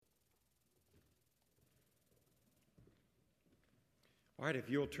All right,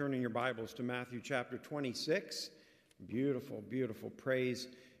 if you'll turn in your Bibles to Matthew chapter 26, beautiful, beautiful praise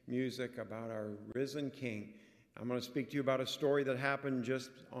music about our risen King. I'm going to speak to you about a story that happened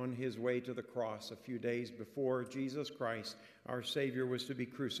just on his way to the cross a few days before Jesus Christ, our Savior, was to be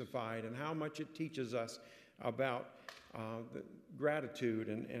crucified, and how much it teaches us about the gratitude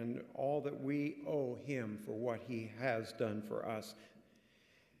and all that we owe him for what he has done for us.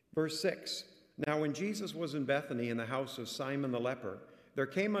 Verse 6, Now when Jesus was in Bethany in the house of Simon the leper, there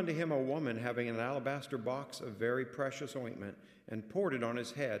came unto him a woman having an alabaster box of very precious ointment, and poured it on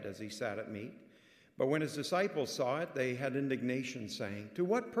his head as he sat at meat. But when his disciples saw it, they had indignation, saying, To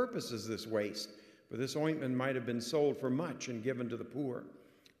what purpose is this waste? For this ointment might have been sold for much and given to the poor.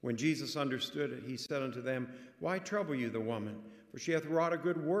 When Jesus understood it, he said unto them, Why trouble you the woman? For she hath wrought a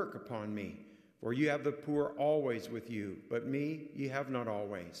good work upon me. For you have the poor always with you, but me ye have not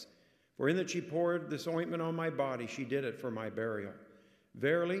always. For in that she poured this ointment on my body, she did it for my burial.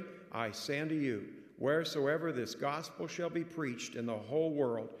 Verily, I say unto you, wheresoever this gospel shall be preached in the whole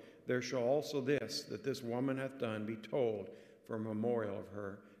world, there shall also this, that this woman hath done, be told for a memorial of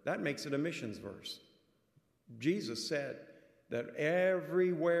her. That makes it a missions verse. Jesus said that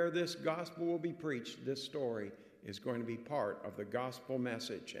everywhere this gospel will be preached, this story is going to be part of the gospel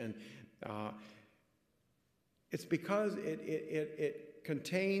message. And it's because it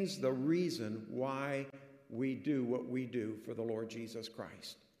contains the reason why we do what we do for the Lord Jesus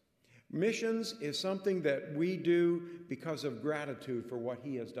Christ. Missions is something that we do because of gratitude for what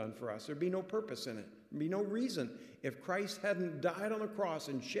he has done for us. There'd be no purpose in it. There'd be no reason if Christ hadn't died on the cross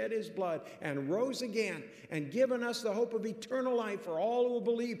and shed his blood and rose again and given us the hope of eternal life for all who will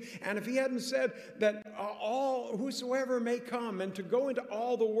believe. And if he hadn't said that all whosoever may come and to go into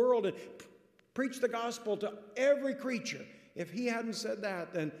all the world and preach the gospel to every creature, if he hadn't said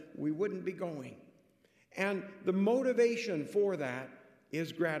that, then we wouldn't be going. And the motivation for that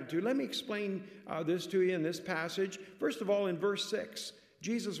is gratitude. Let me explain this to you in this passage. First of all, in verse 6,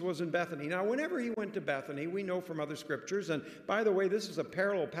 Jesus was in Bethany. Now, whenever he went to Bethany, we know from other scriptures, and by the way, this is a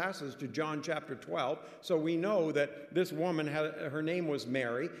parallel passage to John chapter 12, so we know that this woman, her name was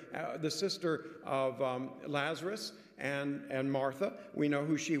Mary, the sister of Lazarus and Martha. We know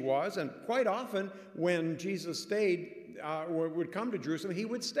who she was, and quite often when Jesus would come to Jerusalem, he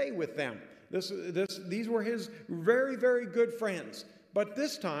would stay with them. These were his very, very good friends. But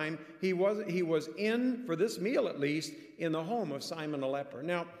this time, he was in, for this meal at least, in the home of Simon the leper.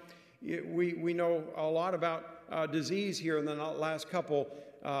 Now, we know a lot about disease here in the last couple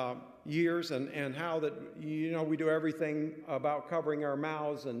years and how that, we do everything about covering our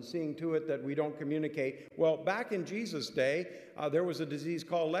mouths and seeing to it that we don't communicate. Well, back in Jesus' day, there was a disease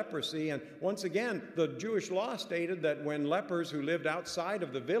called leprosy. And once again, the Jewish law stated that when lepers who lived outside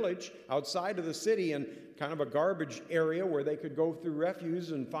of the village, outside of the city, in kind of a garbage area where they could go through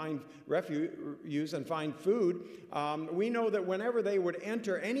refuse and find food, we know that whenever they would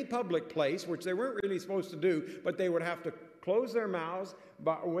enter any public place, which they weren't really supposed to do, but they would have to close their mouths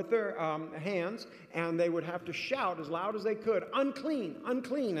with their hands, and they would have to shout as loud as they could, unclean,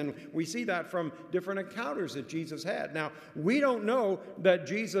 unclean. And we see that from different encounters that Jesus had. Now, we don't know that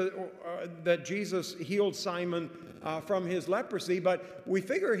Jesus healed Simon from his leprosy, but we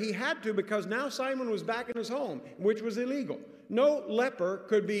figure he had to, because now Simon was back in his home, which was illegal. No leper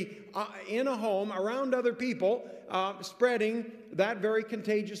could be in a home around other people spreading that very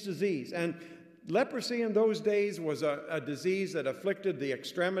contagious disease. And leprosy in those days was a disease that afflicted the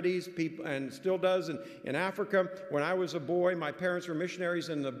extremities, people, and still does in Africa. When I was a boy, my parents were missionaries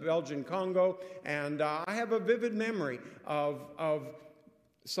in the Belgian Congo, and I have a vivid memory of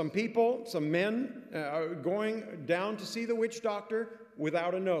some men going down to see the witch doctor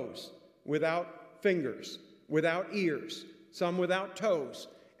without a nose, without fingers, without ears, some without toes.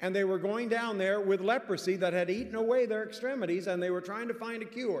 And they were going down there with leprosy that had eaten away their extremities, and they were trying to find a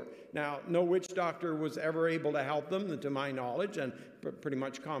cure. Now, no witch doctor was ever able to help them, to my knowledge, and pretty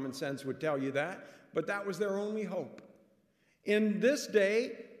much common sense would tell you that. But that was their only hope. In this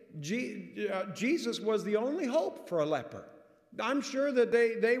day, Jesus was the only hope for a leper. I'm sure that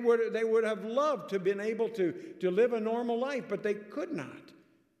they would have loved to have been able to live a normal life, but they could not.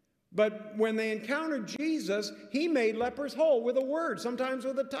 But when they encountered Jesus, he made lepers whole with a word, sometimes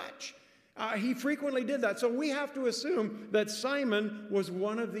with a touch. He frequently did that. So we have to assume that Simon was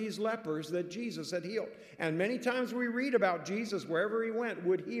one of these lepers that Jesus had healed. And many times we read about Jesus, wherever he went,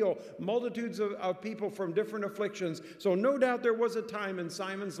 would heal multitudes of people from different afflictions. So no doubt there was a time in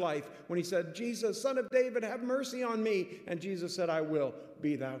Simon's life when he said, Jesus, Son of David, have mercy on me. And Jesus said, I will,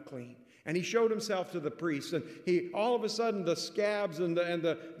 be thou clean. And he showed himself to the priests, and all of a sudden the scabs and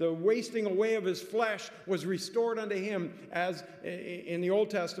the wasting away of his flesh was restored unto him, as in the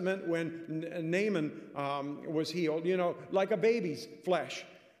Old Testament when Naaman was healed, like a baby's flesh.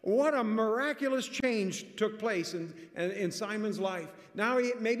 What a miraculous change took place in Simon's life. Now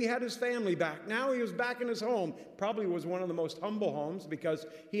he maybe had his family back. Now he was back in his home. Probably was one of the most humble homes because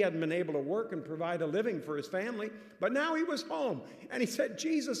he hadn't been able to work and provide a living for his family. But now he was home. And he said,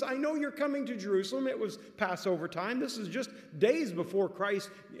 Jesus, I know you're coming to Jerusalem. It was Passover time. This is just days before Christ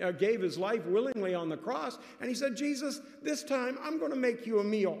gave his life willingly on the cross. And he said, Jesus, this time I'm going to make you a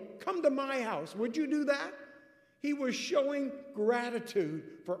meal. Come to my house. Would you do that? He was showing gratitude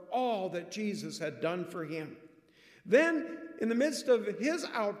for all that Jesus had done for him. Then, in the midst of his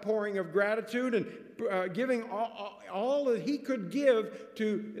outpouring of gratitude and giving all that he could give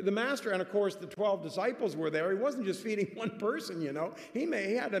to the master, and of course the 12 disciples were there. He wasn't just feeding one person,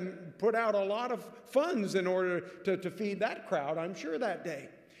 He had to put out a lot of funds in order to feed that crowd, I'm sure, that day.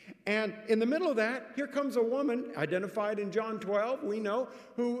 And in the middle of that, here comes a woman, identified in John 12, we know,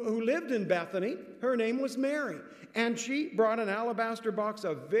 who lived in Bethany. Her name was Mary. And she brought an alabaster box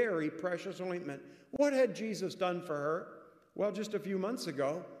of very precious ointment. What had Jesus done for her? Well, just a few months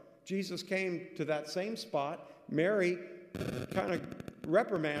ago, Jesus came to that same spot. Mary kind of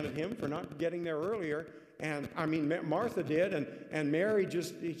reprimanded him for not getting there earlier. And Martha did, and Mary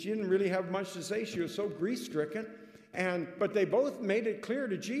she didn't really have much to say. She was so grief-stricken. But they both made it clear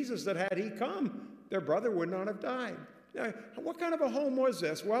to Jesus that had he come, their brother would not have died. Now, what kind of a home was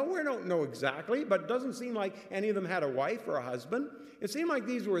this? Well, we don't know exactly, but it doesn't seem like any of them had a wife or a husband. It seemed like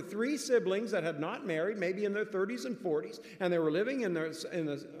these were three siblings that had not married, maybe in their 30s and 40s, and they were living in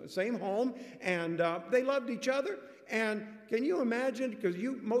the same home, and they loved each other. And can you imagine, because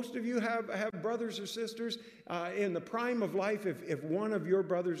most of you have brothers or sisters in the prime of life, if one of your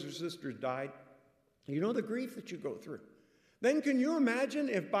brothers or sisters died, you know the grief that you go through. Then can you imagine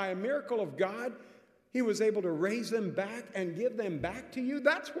if by a miracle of God, he was able to raise them back and give them back to you?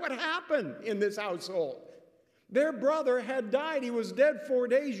 That's what happened in this household. Their brother had died. He was dead 4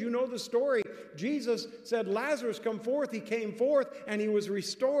 days. You know the story. Jesus said, Lazarus, come forth. He came forth, and he was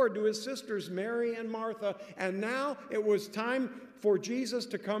restored to his sisters, Mary and Martha. And now it was time for Jesus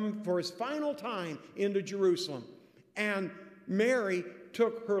to come for his final time into Jerusalem. And Mary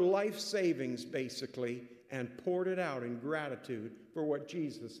took her life savings, basically, and poured it out in gratitude for what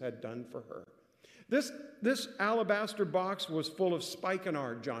Jesus had done for her. This alabaster box was full of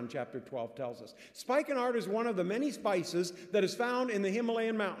spikenard, John chapter 12 tells us. Spikenard is one of the many spices that is found in the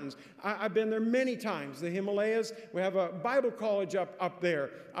Himalayan mountains. I've been there many times, the Himalayas. We have a Bible college up there.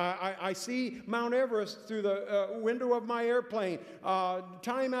 I see Mount Everest through the window of my airplane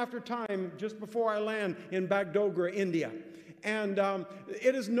time after time just before I land in Bagdogra, India. And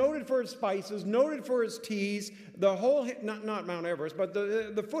it is noted for its spices, noted for its teas. The whole, not Mount Everest, but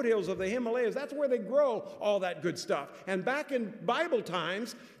the foothills of the Himalayas, that's where they grow all that good stuff. And back in Bible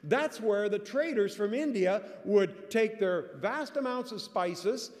times, that's where the traders from India would take their vast amounts of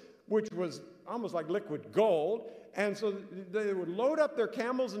spices, which was almost like liquid gold, and so they would load up their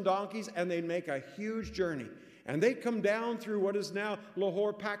camels and donkeys, and they'd make a huge journey. And they'd come down through what is now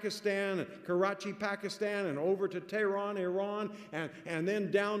Lahore, Pakistan, and Karachi, Pakistan, and over to Tehran, Iran, and then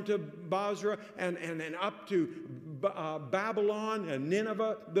down to Basra, and then up to Babylon and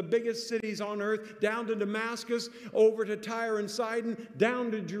Nineveh, the biggest cities on earth, down to Damascus, over to Tyre and Sidon, down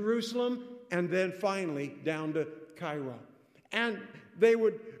to Jerusalem, and then finally down to Cairo. And they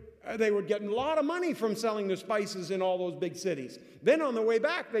would get a lot of money from selling the spices in all those big cities. Then on the way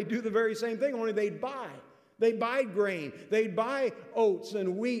back, they'd do the very same thing, only they'd buy. They'd buy grain. They'd buy oats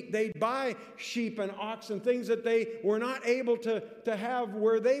and wheat. They'd buy sheep and oxen, things that they were not able to have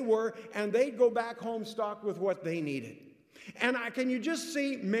where they were, and they'd go back home stocked with what they needed. And can you just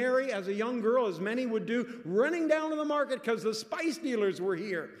see Mary, as a young girl, as many would do, running down to the market because the spice dealers were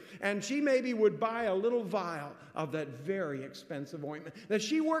here. And she maybe would buy a little vial of that very expensive ointment that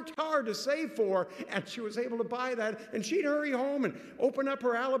she worked hard to save for, and she was able to buy that. And she'd hurry home and open up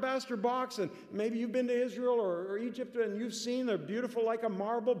her alabaster box. And maybe you've been to Israel or Egypt, and you've seen they're beautiful like a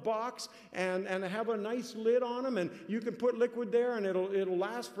marble box, and have a nice lid on them. And you can put liquid there, and it'll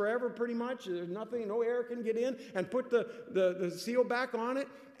last forever pretty much. There's nothing, no air can get in. And put the the seal back on it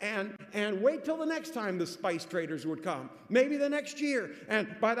and wait till the next time the spice traders would come. Maybe the next year.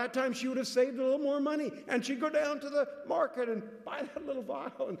 And by that time, she would have saved a little more money. And she'd go down to the market and buy that little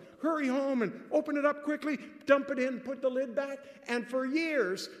vial and hurry home and open it up quickly, dump it in, put the lid back. And for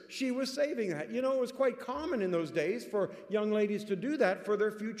years, she was saving that. You know, it was quite common in those days for young ladies to do that for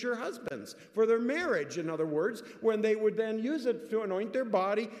their future husbands, for their marriage, in other words, when they would then use it to anoint their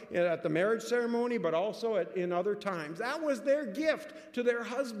body at the marriage ceremony, but also in other times. That was their gift to their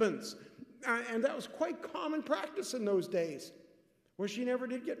husbands. And that was quite common practice in those days. Well, she never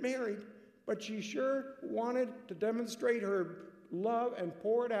did get married, but she sure wanted to demonstrate her love and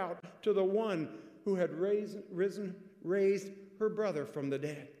pour it out to the one who had raised her brother from the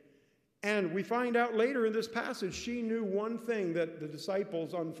dead. And we find out later in this passage, she knew one thing that the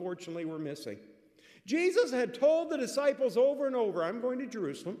disciples unfortunately were missing. Jesus had told the disciples over and over, I'm going to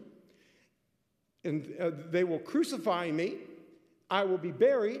Jerusalem, and they will crucify me, I will be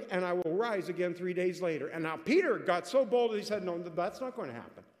buried, and I will rise again 3 days later. And now Peter got so bold that he said, no, that's not going to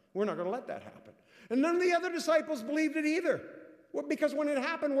happen. We're not going to let that happen. And none of the other disciples believed it either. Well, because when it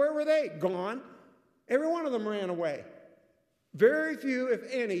happened, where were they? Gone. Every one of them ran away. Very few, if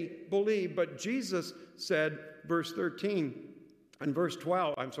any, believed. But Jesus said, verse 13 and verse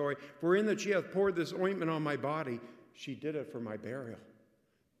 12, for in that she hath poured this ointment on my body, she did it for my burial.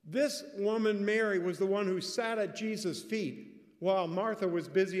 This woman, Mary, was the one who sat at Jesus' feet while Martha was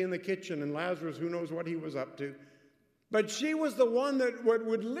busy in the kitchen and Lazarus, who knows what he was up to. But she was the one that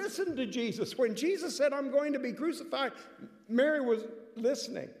would listen to Jesus. When Jesus said, I'm going to be crucified, Mary was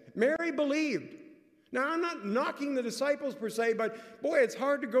listening. Mary believed. Now, I'm not knocking the disciples per se, but boy, it's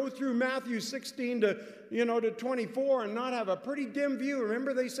hard to go through Matthew 16 to 24 and not have a pretty dim view.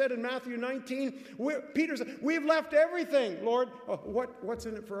 Remember they said in Matthew 19, Peter said, we've left everything, Lord. What's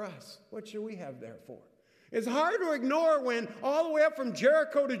in it for us? What should we have there for? It's hard to ignore when all the way up from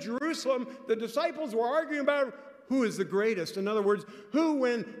Jericho to Jerusalem, the disciples were arguing about who is the greatest. In other words, who,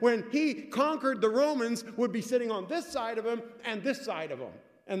 when he conquered the Romans, would be sitting on this side of him and this side of him.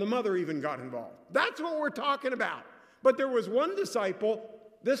 And the mother even got involved. That's what we're talking about. But there was one disciple,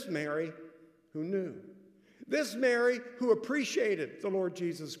 this Mary, who knew. This Mary who appreciated the Lord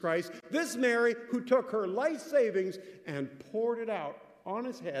Jesus Christ. This Mary who took her life savings and poured it out on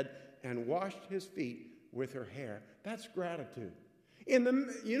his head and washed his feet with her hair. That's gratitude.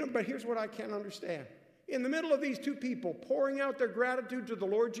 But here's what I can't understand. In the middle of these two people pouring out their gratitude to the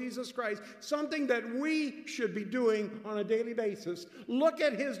Lord Jesus Christ, something that we should be doing on a daily basis, look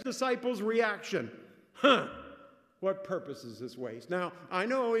at his disciples' reaction. What purpose is this waste? Now, I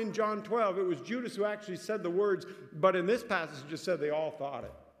know in John 12 it was Judas who actually said the words, but in this passage it just said they all thought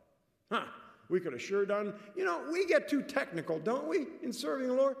it. We could have sure done. We get too technical, don't we, in serving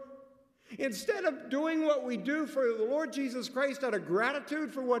the Lord? Instead of doing what we do for the Lord Jesus Christ out of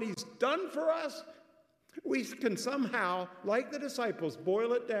gratitude for what he's done for us, we can somehow, like the disciples,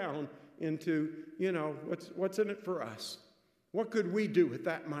 boil it down into, what's in it for us? What could we do with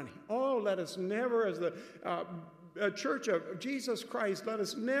that money? Oh, let us never, as the Church of Jesus Christ, let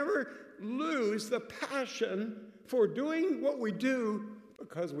us never lose the passion for doing what we do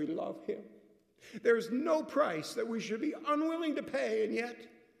because we love him. There's no price that we should be unwilling to pay, and yet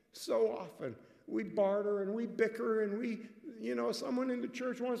so often we barter and we bicker and we, someone in the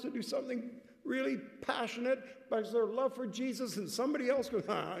church wants to do something really passionate because their love for Jesus, and somebody else goes,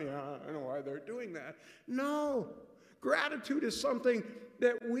 yeah, I know why they're doing that. No, gratitude is something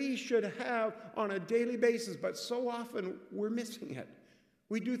that we should have on a daily basis, but so often we're missing it.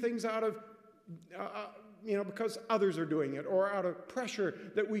 We do things out of, because others are doing it, or out of pressure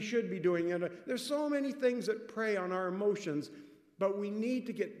that we should be doing it. There's so many things that prey on our emotions. But we need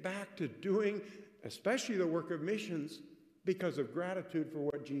to get back to doing, especially the work of missions, because of gratitude for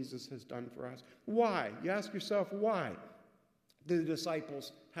what Jesus has done for us. Why? You ask yourself, why did the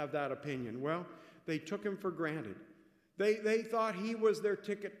disciples have that opinion? Well, they took him for granted. They thought he was their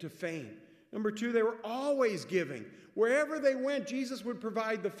ticket to fame. Number two, they were always giving. Wherever they went, Jesus would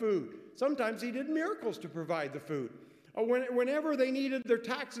provide the food. Sometimes he did miracles to provide the food. Whenever they needed their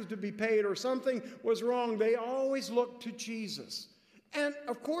taxes to be paid or something was wrong, they always looked to Jesus. And,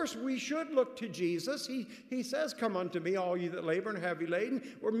 of course, we should look to Jesus. He says, come unto me, all you that labor and are heavy laden,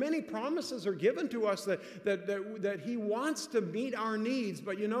 where many promises are given to us that he wants to meet our needs.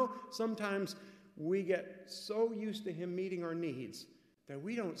 But, sometimes we get so used to him meeting our needs that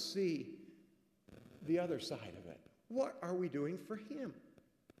we don't see the other side of it. What are we doing for him?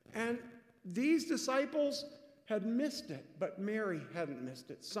 And these disciples had missed it, but Mary hadn't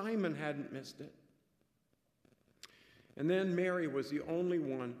missed it. Simon hadn't missed it. And then Mary was the only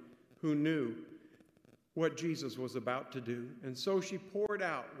one who knew what Jesus was about to do. And so she poured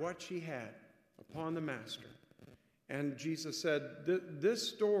out what she had upon the Master. And Jesus said, this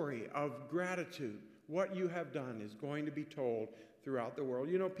story of gratitude, what you have done, is going to be told throughout the world.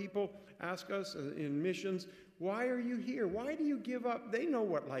 You know, people ask us in missions, why are you here? Why do you give up? They know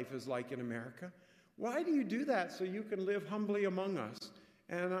what life is like in America. Why do you do that so you can live humbly among us?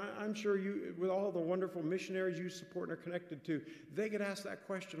 And I'm sure you, with all the wonderful missionaries you support and are connected to, they get asked that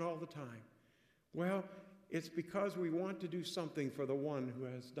question all the time. Well, it's because we want to do something for the one who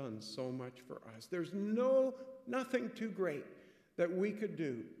has done so much for us. There's nothing too great that we could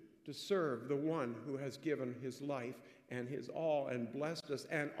do to serve the one who has given his life and his all and blessed us,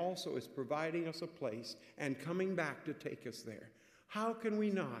 and also is providing us a place and coming back to take us there. How can we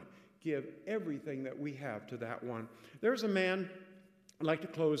not give everything that we have to that one? There's a man, I'd like to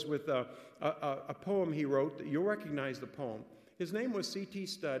close with a poem he wrote. You'll recognize the poem. His name was C.T.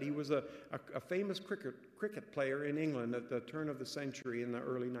 Studd. He was a famous cricket player in England at the turn of the century in the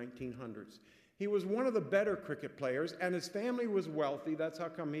early 1900s. He was one of the better cricket players, and his family was wealthy. That's how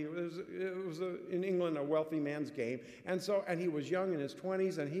come it was in England a wealthy man's game. And he was young in his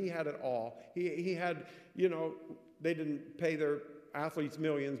 20s, and he had it all. He had, you know, they didn't pay their athletes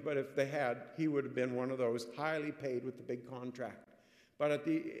millions, but if they had, he would have been one of those highly paid with the big contract. But at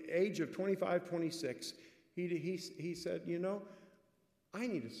the age of 25, 26, he said, you know, I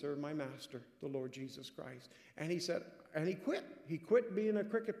need to serve my master, the Lord Jesus Christ. And he said, and he quit. He quit being a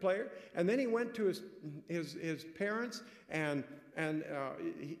cricket player, and then he went to his parents, and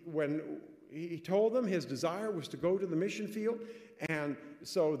when he told them his desire was to go to the mission field, and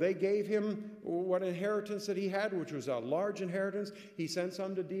so they gave him what inheritance that he had, which was a large inheritance. He sent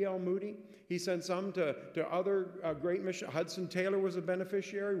some to D.L. Moody. He sent some to other great missionaries. Hudson Taylor was a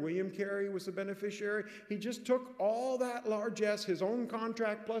beneficiary. William Carey was a beneficiary. He just took all that largesse, his own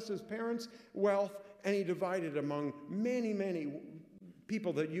contract plus his parents' wealth, and he divided among many, many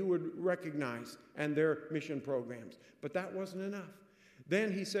people that you would recognize and their mission programs. But that wasn't enough.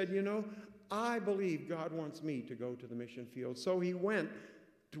 Then he said, you know, I believe God wants me to go to the mission field. So he went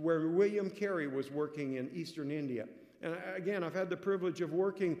to where William Carey was working in eastern India. And again, I've had the privilege of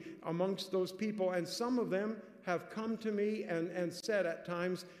working amongst those people, and some of them have come to me and said at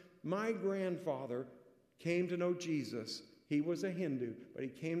times, my grandfather came to know Jesus. He was a Hindu, but he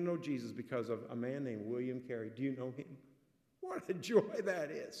came to know Jesus because of a man named William Carey. Do you know him? What a joy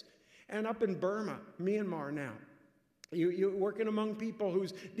that is. And up in Burma, Myanmar now, you're working among people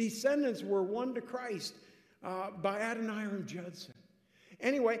whose descendants were won to Christ by Adoniram Judson.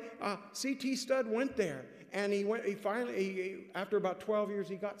 Anyway, C.T. Studd went there, and he finally, after about 12 years,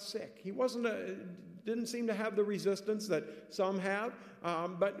 he got sick. He didn't seem to have the resistance that some have,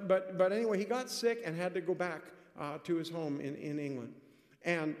 but anyway, he got sick and had to go back to his home in England.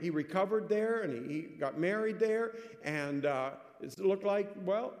 And he recovered there, and he got married there, and it looked like,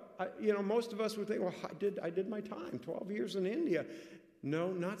 well, most of us would think, well, I did my time, 12 years in India.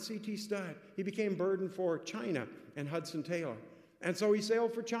 No, not C.T. Studd. He became burdened for China and Hudson Taylor. And so he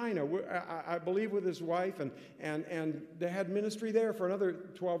sailed for China, I believe with his wife, and they had ministry there for another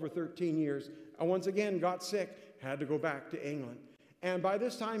 12 or 13 years. And once again, got sick, had to go back to England. And by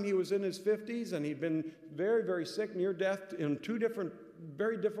this time, he was in his 50s, and he'd been very, very sick, near death in two different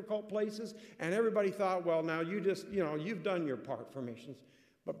very difficult places. And everybody thought, well, now you've done your part for missions.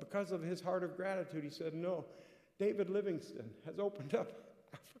 But because of his heart of gratitude, he said, no, David Livingstone has opened up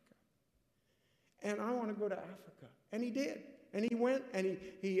Africa. And I want to go to Africa. And he did. And he went and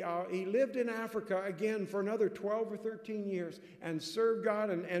he lived in Africa again for another 12 or 13 years and served God.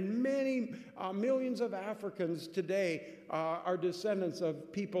 And many millions of Africans today are descendants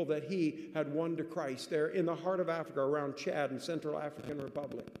of people that he had won to Christ there in the heart of Africa around Chad and Central African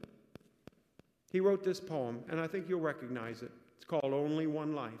Republic. He wrote this poem, and I think you'll recognize it. It's called Only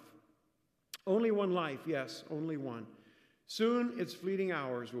One Life. Only one life, yes, only one. Soon its fleeting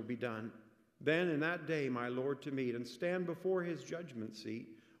hours will be done. Then in that day my Lord to meet and stand before his judgment seat.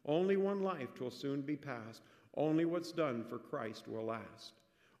 Only one life 'twill soon be past. Only what's done for Christ will last.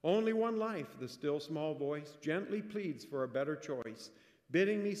 Only one life, the still small voice gently pleads for a better choice,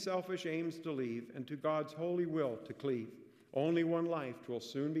 bidding me selfish aims to leave and to God's holy will to cleave. Only one life 'twill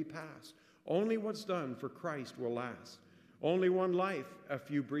soon be past. Only what's done for Christ will last. Only one life, a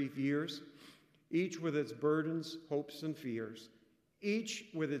few brief years, each with its burdens, hopes, and fears. Each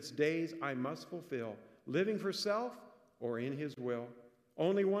with its days I must fulfill, living for self or in his will.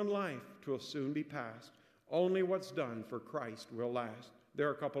 Only one life 'twill soon be past. Only what's done for Christ will last. There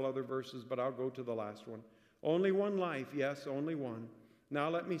are a couple other verses, but I'll go to the last one. Only one life, yes, only one. Now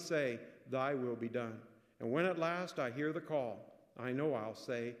let me say, thy will be done. And when at last I hear the call, I know I'll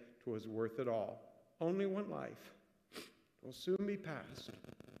say 'twas worth it all. Only one life will soon be past.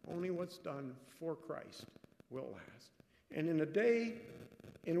 Only what's done for Christ will last. And in a day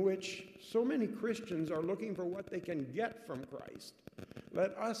in which so many Christians are looking for what they can get from Christ,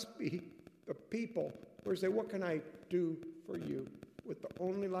 let us be the people who say, what can I do for you? With the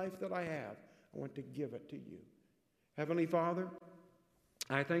only life that I have, I want to give it to you. Heavenly Father,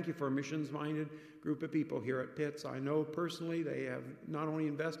 I thank you for a missions-minded group of people here at Pitts. I know personally they have not only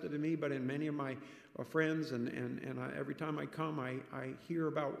invested in me, but in many of my friends. And every time I come, I hear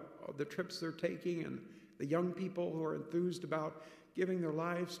about the trips they're taking and the young people who are enthused about giving their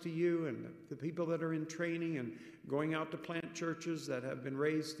lives to you, and the people that are in training and going out to plant churches that have been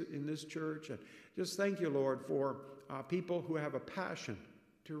raised in this church. And just thank you, Lord, for people who have a passion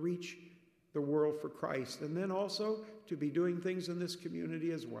to reach the world for Christ, and then also to be doing things in this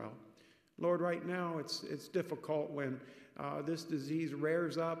community as well. Lord, right now it's difficult when this disease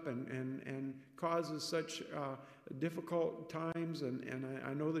rears up and causes such difficult times, and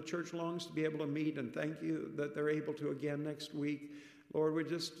I know the church longs to be able to meet, and thank you that they're able to again next week. Lord,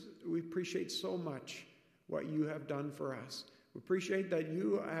 we appreciate so much what you have done for us. We appreciate that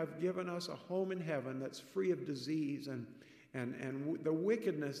you have given us a home in heaven that's free of disease and the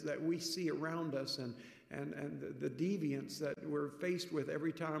wickedness that we see around us and the deviance that we're faced with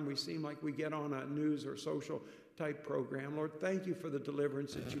every time we seem like we get on a news or social type program. Lord, thank you for the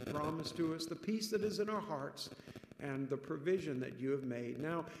deliverance that you promised to us, the peace that is in our hearts, and the provision that you have made.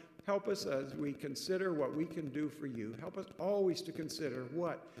 Now, help us as we consider what we can do for you. Help us always to consider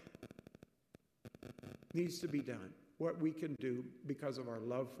what needs to be done, what we can do because of our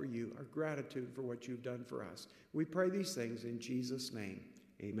love for you, our gratitude for what you've done for us. We pray these things in Jesus' name.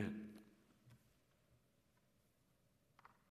 Amen.